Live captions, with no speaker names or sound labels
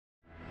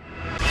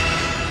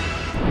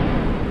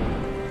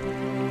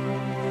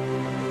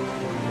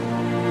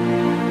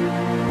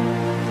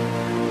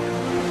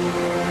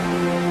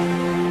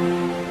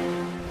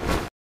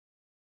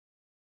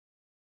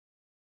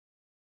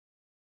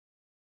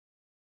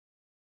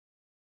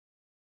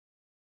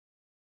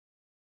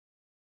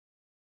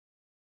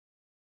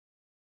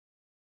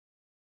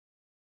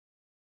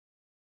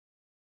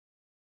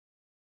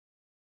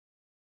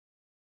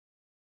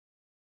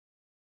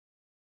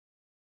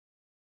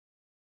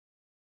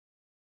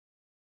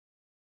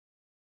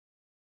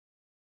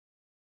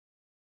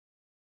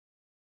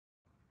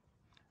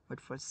Wait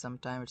for some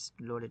time, it's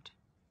loaded.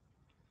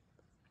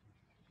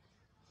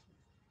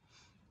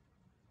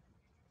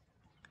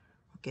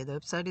 Okay, the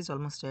website is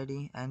almost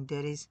ready, and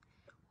there is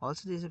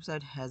also this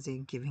website has a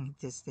giving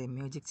this the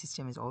music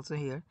system is also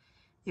here.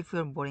 If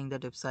you're boring,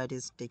 that website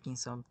is taking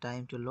some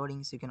time to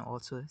loading, so you can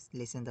also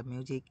listen the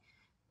music.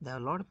 There are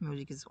a lot of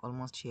music is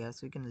almost here,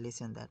 so you can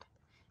listen that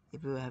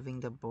if you're having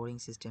the boring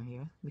system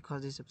here,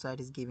 because this website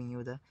is giving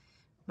you the.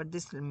 But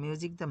this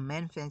music, the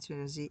main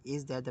function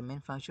is that the main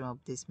function of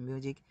this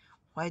music,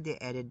 why they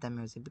added the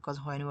music, because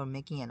when you are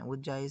making an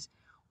udja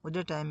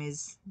time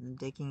is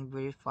taking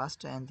very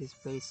fast and this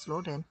very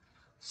slow time,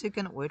 so you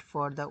can wait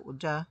for the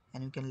udja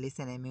and you can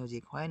listen a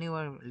music. When you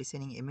are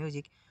listening a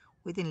music,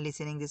 within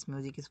listening this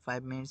music is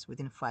 5 minutes,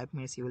 within 5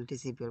 minutes you will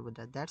receive your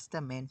udja. That's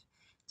the main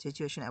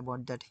situation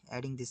about that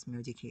adding this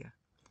music here.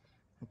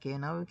 Okay,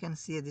 now you can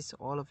see this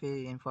all of your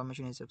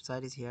information is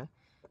website is here,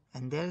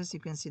 and there is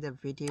you can see the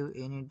video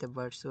unit, the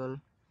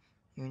virtual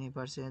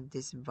universal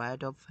this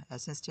byte of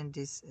assistant.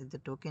 This the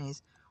token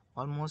is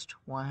almost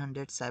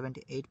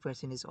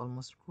 178% is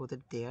almost growth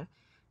there.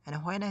 And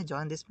when I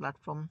join this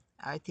platform,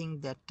 I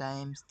think that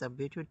times the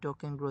BTC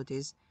token growth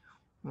is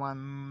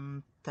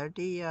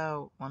 130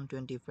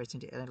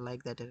 120%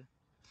 like that,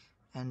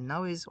 and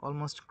now is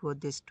almost growth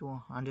this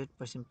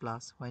 200%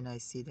 plus when I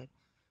see that.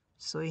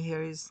 So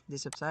here is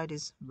this website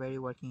is very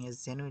working,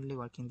 is genuinely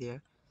working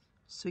there.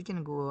 So you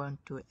can go on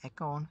to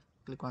account,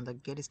 click on the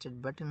get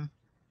started button,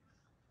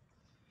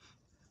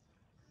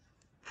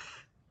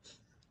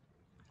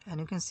 and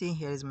you can see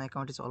here is my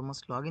account is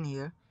almost login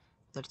here.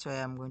 That's why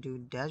I'm going to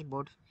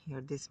dashboard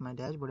here. This is my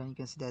dashboard, and you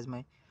can see there's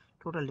my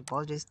total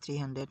deposit is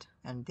 300,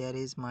 and there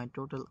is my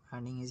total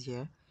earning is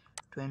here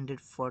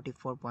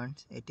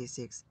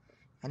 244.86.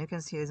 And you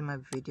can see here is my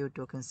video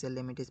token sale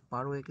limit is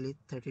per weekly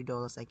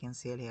 $30 I can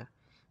sell here.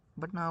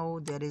 But now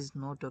there is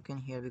no token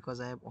here because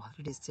I have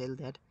already sold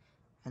that,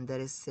 and there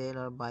is sell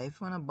or buy.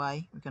 If you wanna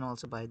buy, you can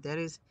also buy. There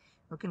is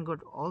you can go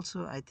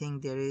also, I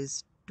think there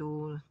is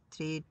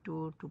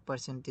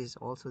 2% is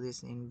also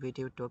this in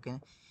video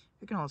token.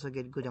 You can also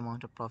get good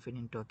amount of profit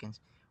in tokens.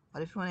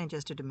 Or if you are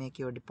interested to make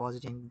your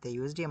deposit in the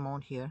USD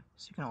amount here,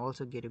 so you can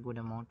also get a good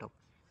amount of.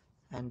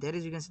 And there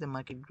is you can see the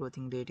market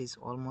growing rate is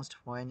almost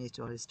fine. It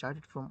already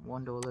started from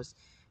 $1,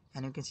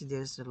 and you can see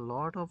there's a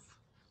lot of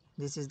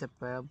this is the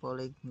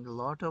parabolic,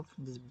 lot of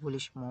this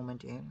bullish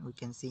moment we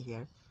can see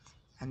here.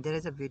 And there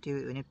is a video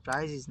unit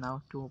price is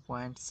now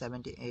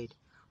 2.78,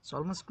 so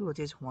almost growth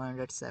is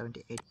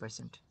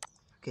 178%.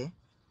 Okay,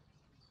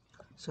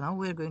 so now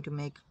we are going to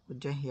make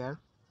withdraw here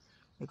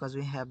because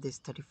we have this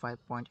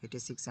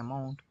 35.86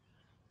 amount.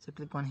 So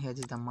click on here,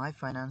 this is the my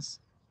finance.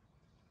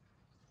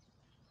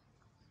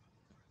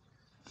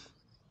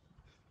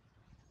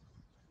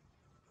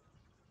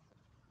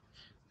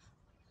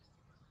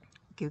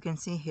 Okay, you can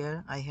see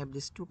here I have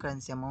this two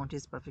currency amount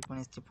is perfect one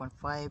is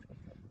 3.5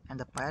 and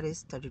the pair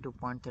is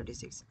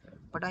 32.36,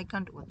 but I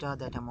can't withdraw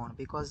that amount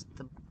because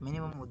the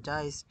minimum withdraw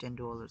is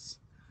 $10.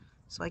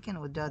 So I can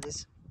withdraw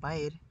this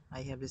pair.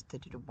 I have this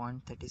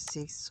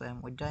 32.36, so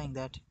I'm withdrawing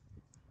that.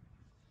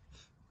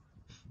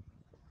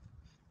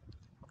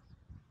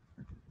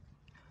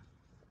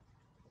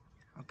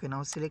 Okay,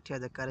 now select here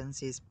the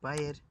currency is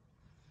pair,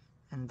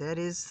 and there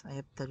is I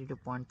have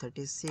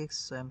 32.36,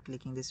 so I'm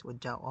clicking this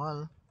withdraw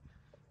all,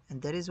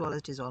 and there is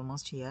wallet is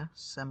almost here,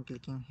 so I'm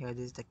clicking here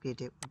this is the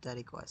creative withdraw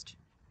request.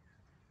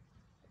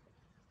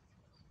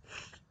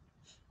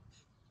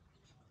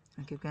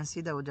 Okay, you can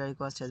see the withdraw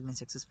request has been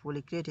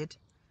successfully created,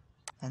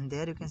 and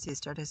there you can see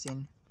status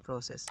in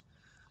process.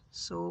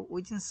 So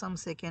within some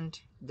second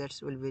that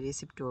will be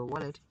received to our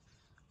wallet.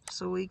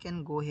 So we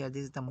can go here,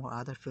 this is the more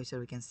other feature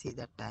we can see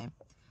that time.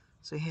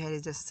 So here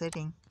is the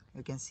setting,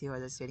 you can see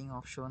the setting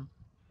option,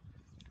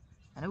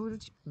 and I will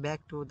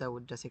back to the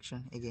withdraw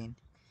section again.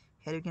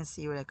 Here you can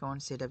see your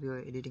account setup, your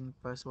editing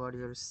password,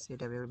 your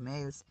setup, your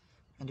mails,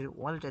 and your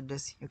wallet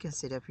address you can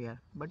set up here.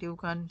 But you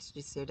can't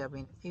set up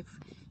in, if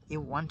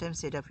you one time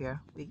set up here,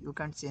 you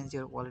can't change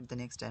your wallet the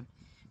next time.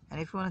 And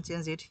if you want to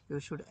change it, you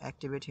should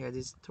activate here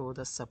this through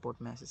the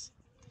support message.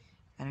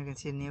 And you can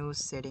see new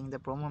setting, the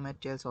promo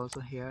materials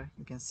also here.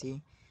 You can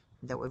see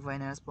the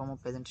webinars,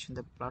 promo presentation,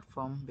 the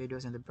platform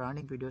videos, and the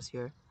branding videos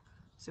here.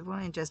 So if you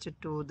are interested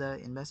to the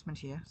investment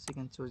here, so you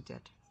can choose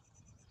that.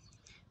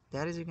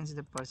 There is you can see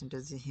the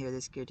percentage here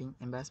is creating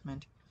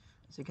investment,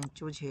 so you can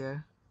choose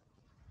here.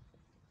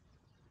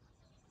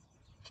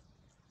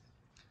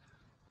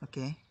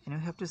 Okay, and you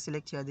have to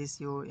select here this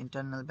your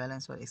internal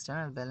balance or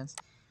external balance.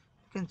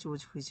 You can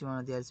choose which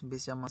one. There is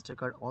Visa,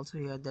 MasterCard also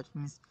here. That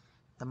means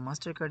the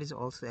MasterCard is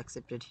also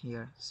accepted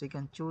here, so you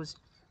can choose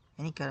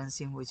any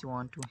currency which you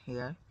want to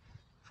here.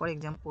 For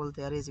example,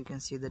 there is you can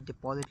see the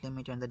deposit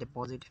limit and the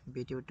deposit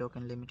BTU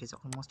token limit is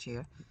almost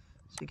here,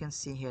 so you can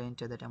see here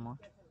enter that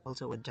amount,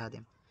 also withdraw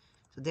them.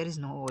 So there is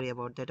no worry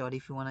about that. Or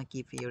if you want to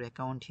keep your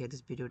account here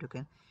this BTU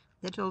token,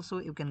 that also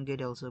you can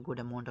get also good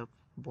amount of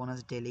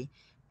bonus daily,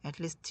 at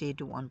least 3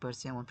 to 1%,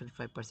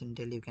 1.5%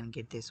 daily you can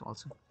get this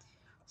also.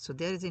 So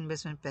there is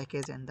investment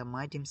package and the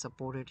my team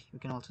supported. You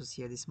can also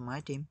see this my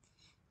team,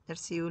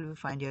 Let's see, you will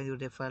find here your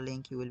referral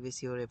link, you will be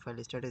see your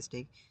referral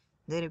statistic.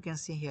 There you can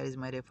see here is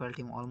my referral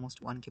team,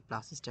 almost 1k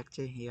plus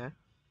structure here.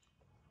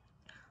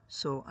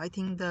 So I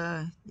think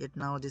that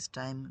now this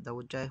time the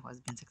withdrawal has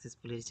been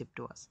successfully received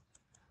to us.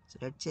 So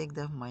let's check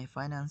the my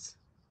finance,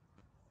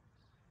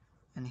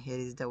 and here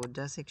is the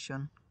withdrawal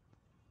section.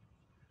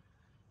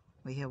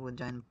 We have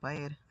withdrawn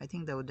pair. I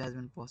think the withdrawal has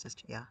been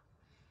processed. Yeah,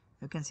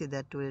 you can see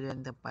that today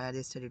the pair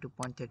is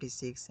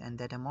 32.36 and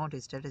that amount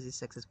is status is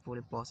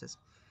successfully processed.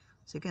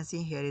 So you can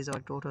see here is our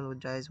total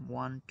withdrawals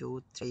 1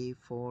 2 3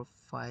 4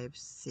 5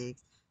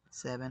 6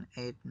 7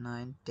 8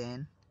 9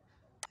 10,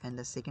 and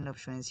the second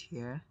option is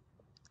here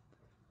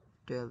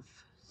 12.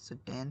 So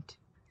 10.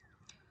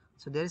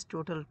 So there is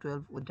total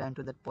 12 withdrawal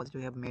to that deposit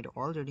we have made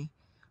already.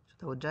 So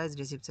the withdrawal is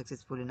received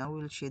successfully. Now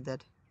we will see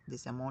that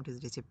this amount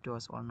is received to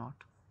us or not.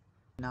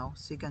 Now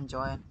so you can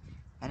join,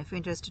 and if you're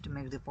interested to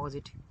make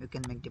deposit, you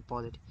can make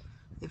deposit.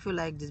 If you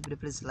like this video,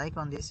 please like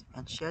on this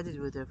and share this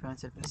with your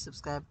friends, and please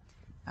subscribe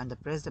and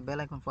press the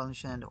bell icon for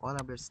notification and all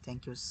updates.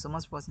 Thank you so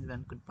much for watching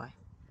and goodbye.